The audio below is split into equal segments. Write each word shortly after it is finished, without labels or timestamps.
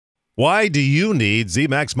Why do you need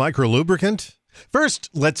zMAX Micro-lubricant? First,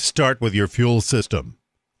 let's start with your fuel system.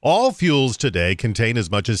 All fuels today contain as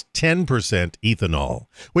much as 10% ethanol,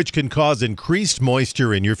 which can cause increased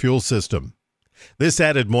moisture in your fuel system. This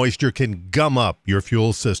added moisture can gum up your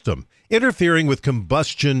fuel system, interfering with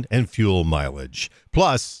combustion and fuel mileage,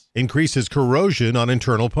 plus increases corrosion on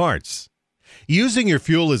internal parts. Using your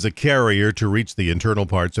fuel as a carrier to reach the internal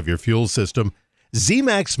parts of your fuel system,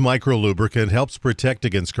 zMAX Micro-lubricant helps protect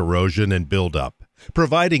against corrosion and buildup,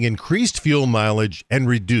 providing increased fuel mileage and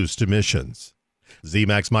reduced emissions.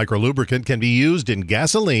 zMAX Micro-lubricant can be used in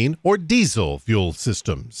gasoline or diesel fuel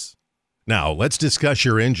systems. Now, let's discuss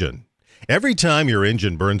your engine. Every time your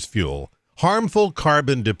engine burns fuel, harmful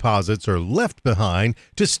carbon deposits are left behind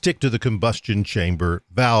to stick to the combustion chamber,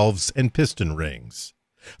 valves, and piston rings.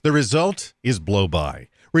 The result is blow-by,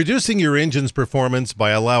 reducing your engine's performance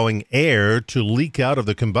by allowing air to leak out of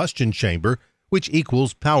the combustion chamber, which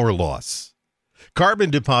equals power loss. Carbon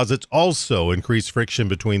deposits also increase friction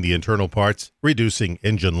between the internal parts, reducing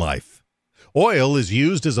engine life. Oil is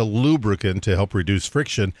used as a lubricant to help reduce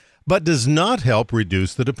friction, but does not help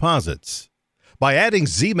reduce the deposits. By adding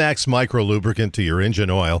zMAX Micro-lubricant to your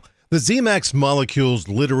engine oil, the zMAX molecules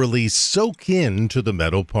literally soak into the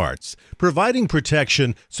metal parts, providing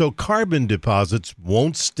protection so carbon deposits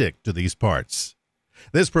won't stick to these parts.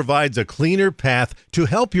 This provides a cleaner path to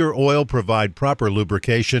help your oil provide proper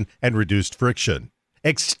lubrication and reduced friction,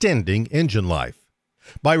 extending engine life.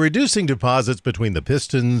 By reducing deposits between the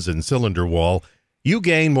pistons and cylinder wall, you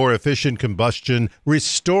gain more efficient combustion,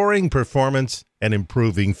 restoring performance and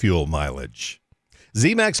improving fuel mileage.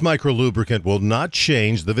 zMAX Micro-lubricant will not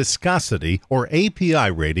change the viscosity or API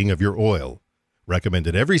rating of your oil.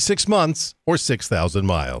 Recommended every 6 months or 6,000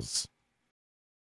 miles.